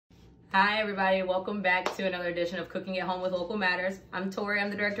Hi everybody, welcome back to another edition of Cooking at Home with Local Matters. I'm Tori, I'm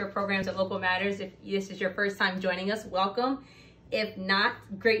the Director of Programs at Local Matters. If this is your first time joining us, welcome. If not,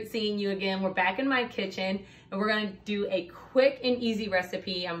 great seeing you again. We're back in my kitchen and we're gonna do a quick and easy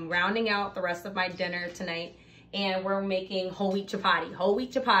recipe. I'm rounding out the rest of my dinner tonight and we're making whole wheat chapati. Whole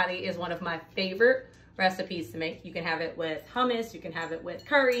wheat chapati is one of my favorite recipes to make. You can have it with hummus, you can have it with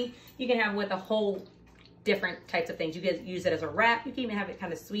curry, you can have it with a whole different types of things. You can use it as a wrap. You can even have it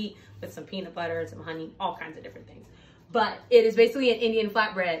kind of sweet with some peanut butter and some honey, all kinds of different things. But it is basically an Indian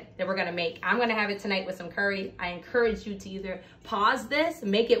flatbread that we're gonna make. I'm gonna have it tonight with some curry. I encourage you to either pause this,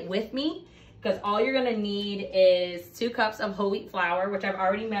 make it with me, because all you're gonna need is 2 cups of whole wheat flour, which I've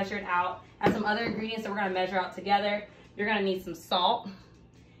already measured out, and some other ingredients that we're gonna measure out together. You're gonna need some salt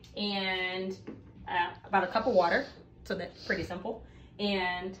and about a cup of water, so that's pretty simple,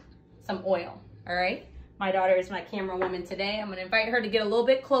 and some oil, all right? My daughter is my camera woman today. I'm gonna invite her to get a little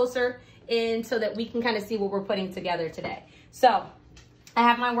bit closer in so that we can kind of see what we're putting together today. So I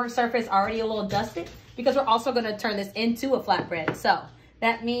have my work surface already a little dusted because we're also gonna turn this into a flatbread. So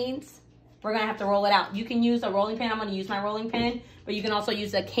that means we're gonna have to roll it out. You can use a rolling pin. I'm gonna use my rolling pin, but you can also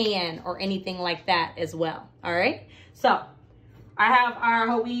use a can or anything like that as well, all right? So I have our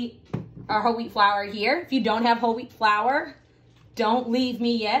whole wheat flour here. If you don't have whole wheat flour, don't leave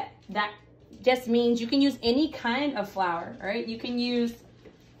me yet. That just means you can use any kind of flour, all right? You can use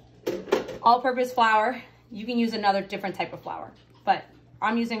all-purpose flour. You can use another different type of flour, but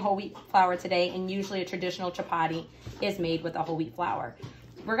I'm using whole wheat flour today, and usually a traditional chapati is made with a whole wheat flour.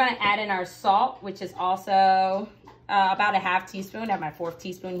 We're gonna add in our salt, which is also about a ½ teaspoon. I have my 4th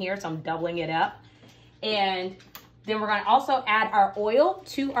teaspoon here, so I'm doubling it up. And then we're gonna also add our oil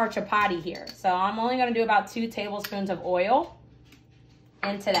to our chapati here. So I'm only gonna do about 2 tablespoons of oil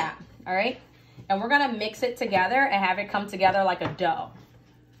into that, all right? And we're gonna mix it together and have it come together like a dough.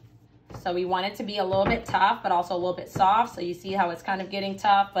 So we want it to be a little bit tough, but also a little bit soft. So you see how it's kind of getting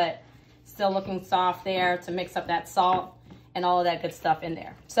tough, but still looking soft there to mix up that salt and all of that good stuff in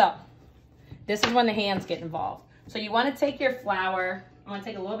there. So this is when the hands get involved. So you wanna take your flour, I wanna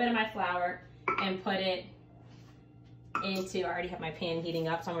take a little bit of my flour and put it into, I already have my pan heating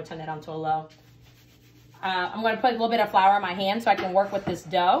up, so I'm gonna turn that on to a low. I'm gonna put a little bit of flour on my hand so I can work with this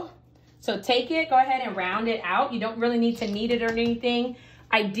dough. So take it, go ahead and round it out. You don't really need to knead it or anything.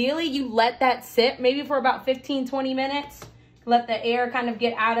 Ideally, you let that sit maybe for about 15, 20 minutes. Let the air kind of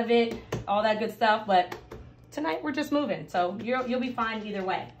get out of it, all that good stuff. But tonight we're just moving, so you'll be fine either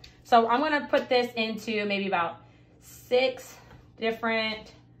way. So I'm gonna put this into maybe about 6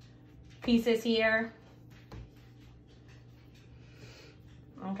 different pieces here.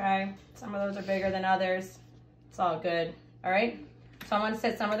 Okay, some of those are bigger than others. It's all good, all right? So I'm gonna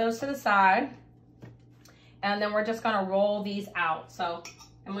set some of those to the side and then we're just gonna roll these out. So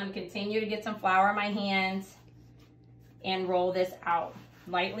I'm gonna continue to get some flour in my hands and roll this out.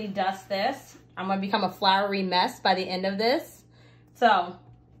 Lightly dust this. I'm gonna become a floury mess by the end of this. So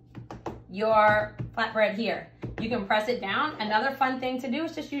your flatbread here, you can press it down. Another fun thing to do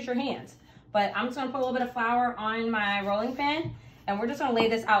is just use your hands. But I'm just gonna put a little bit of flour on my rolling pin and we're just gonna lay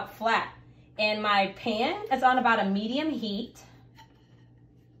this out flat. And my pan is on about a medium heat.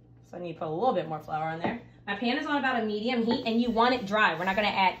 So I need to put a little bit more flour on there. My pan is on about a medium heat and you want it dry. We're not gonna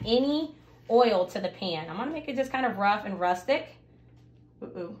add any oil to the pan. I'm gonna make it just kind of rough and rustic.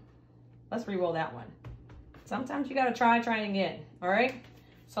 Let's re-roll that one. Sometimes you gotta try again, all right?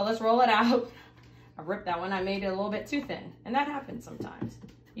 So let's roll it out. I ripped that one, I made it a little bit too thin. And that happens sometimes.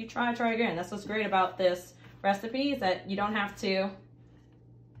 You try again. That's what's great about this recipe is that you don't have to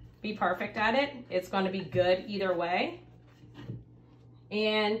be perfect at it. It's gonna be good either way.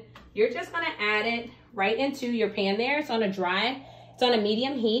 And you're just gonna add it right into your pan there. It's on a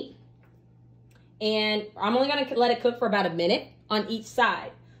medium heat. And I'm only gonna let it cook for about a minute on each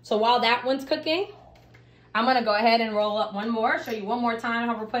side. So while that one's cooking, I'm gonna go ahead and roll up one more, show you one more time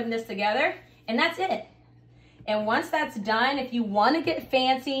how we're putting this together, and that's it. And once that's done, if you wanna get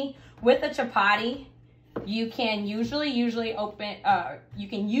fancy with a chapati, you can usually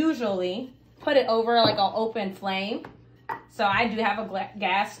put it over like an open flame. So I do have a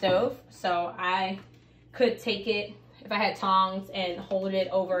gas stove, so I could take it, if I had tongs, and hold it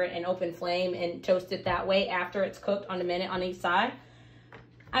over an open flame and toast it that way after it's cooked on a minute on each side.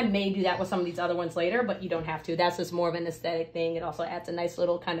 I may do that with some of these other ones later, but you don't have to. That's just more of an aesthetic thing. It also adds a nice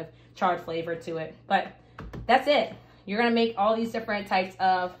little kind of charred flavor to it. But that's it. You're gonna make all these different types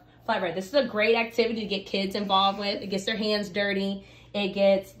of flatbread. This is a great activity to get kids involved with. It gets their hands dirty. It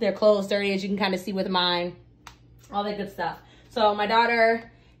gets their clothes dirty, as you can kind of see with mine. All that good stuff. So my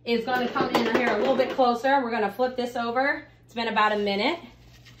daughter is going to come in here a little bit closer. We're going to flip this over. It's been about a minute.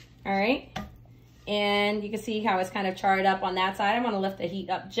 All right. And you can see how it's kind of charred up on that side. I'm gonna lift the heat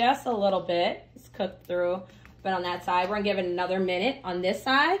up just a little bit. It's cooked through, but on that side, we're gonna give it another minute on this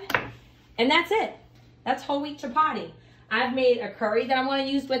side. And that's it. That's whole wheat chapati. I've made a curry that I'm gonna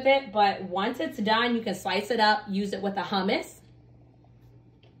use with it, but once it's done, you can slice it up, use it with the hummus.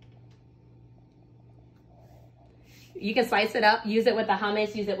 You can slice it up, use it with the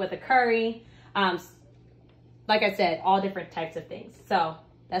hummus, use it with the curry. Like I said, all different types of things. So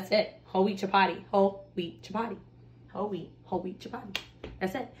that's it. Whole wheat chapati, whole wheat chapati, whole wheat chapati.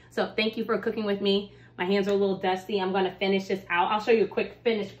 That's it. So thank you for cooking with me. My hands are a little dusty. I'm gonna finish this out. I'll show you a quick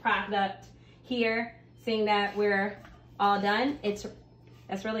finished product here. Seeing that we're all done,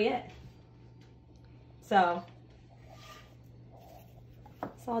 that's really it. So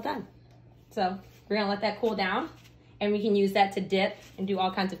it's all done. So we're gonna let that cool down, and we can use that to dip and do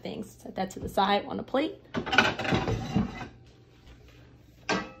all kinds of things. Set that to the side on a plate.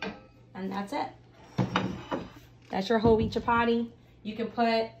 And that's it. That's your whole wheat chapati. You can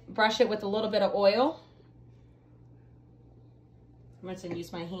brush it with a little bit of oil. I'm just gonna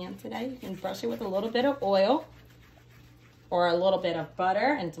use my hand today. You can brush it with a little bit of oil or a little bit of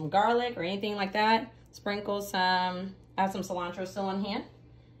butter and some garlic or anything like that. Sprinkle some, add some cilantro still on hand.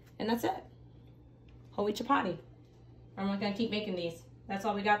 And that's it. Whole wheat chapati. I'm gonna keep making these. That's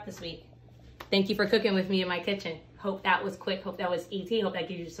all we got this week. Thank you for cooking with me in my kitchen. Hope that was quick. Hope that was easy. Hope that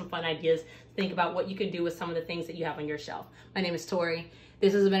gives you some fun ideas to think about what you can do with some of the things that you have on your shelf. My name is Tori.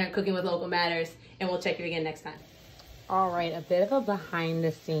 This has been Cooking with Local Matters, and we'll check you again next time. All right, a bit of a behind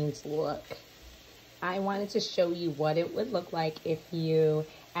the scenes look. I wanted to show you what it would look like if you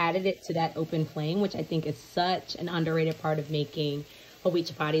added it to that open flame, which I think is such an underrated part of making whole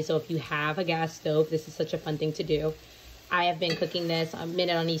wheat chapati. So if you have a gas stove, this is such a fun thing to do. I have been cooking this a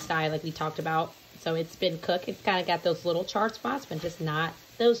minute on each side like we talked about. So it's been cooked. It's kind of got those little charred spots, but just not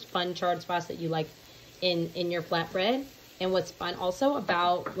those fun charred spots that you like in your flatbread. And what's fun also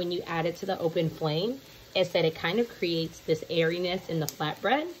about when you add it to the open flame is that it kind of creates this airiness in the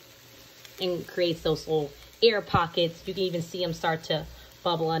flatbread and creates those little air pockets. You can even see them start to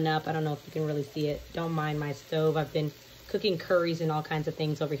bubble on up. I don't know if you can really see it. Don't mind my stove. I've been cooking curries and all kinds of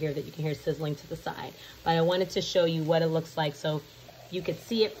things over here that you can hear sizzling to the side. But I wanted to show you what it looks like so you could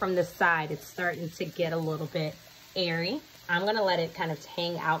see it from the side. It's starting to get a little bit airy. I'm gonna let it kind of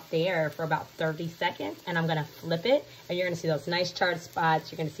hang out there for about 30 seconds and I'm gonna flip it and you're gonna see those nice charred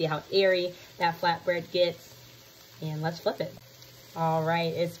spots. You're gonna see how airy that flatbread gets. And let's flip it. All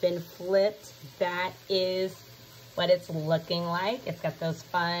right, it's been flipped. That is what it's looking like. It's got those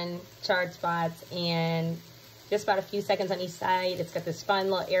fun charred spots and just about a few seconds on each side. It's got this fun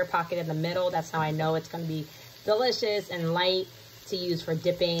little air pocket in the middle. That's how I know it's gonna be delicious and light to use for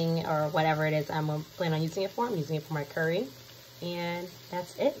dipping or whatever it is I'm planning on using it for. I'm using it for my curry. And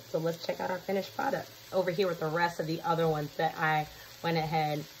that's it. So let's check out our finished product over here with the rest of the other ones that I went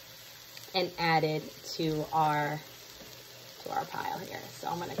ahead and added to our pile here. So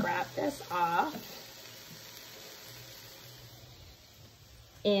I'm gonna grab this off.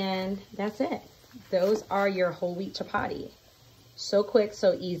 And that's it. Those are your whole wheat chapati. So quick,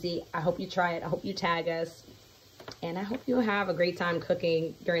 so easy. I hope you try it. I hope you tag us. And I hope you have a great time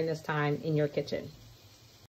cooking during this time in your kitchen.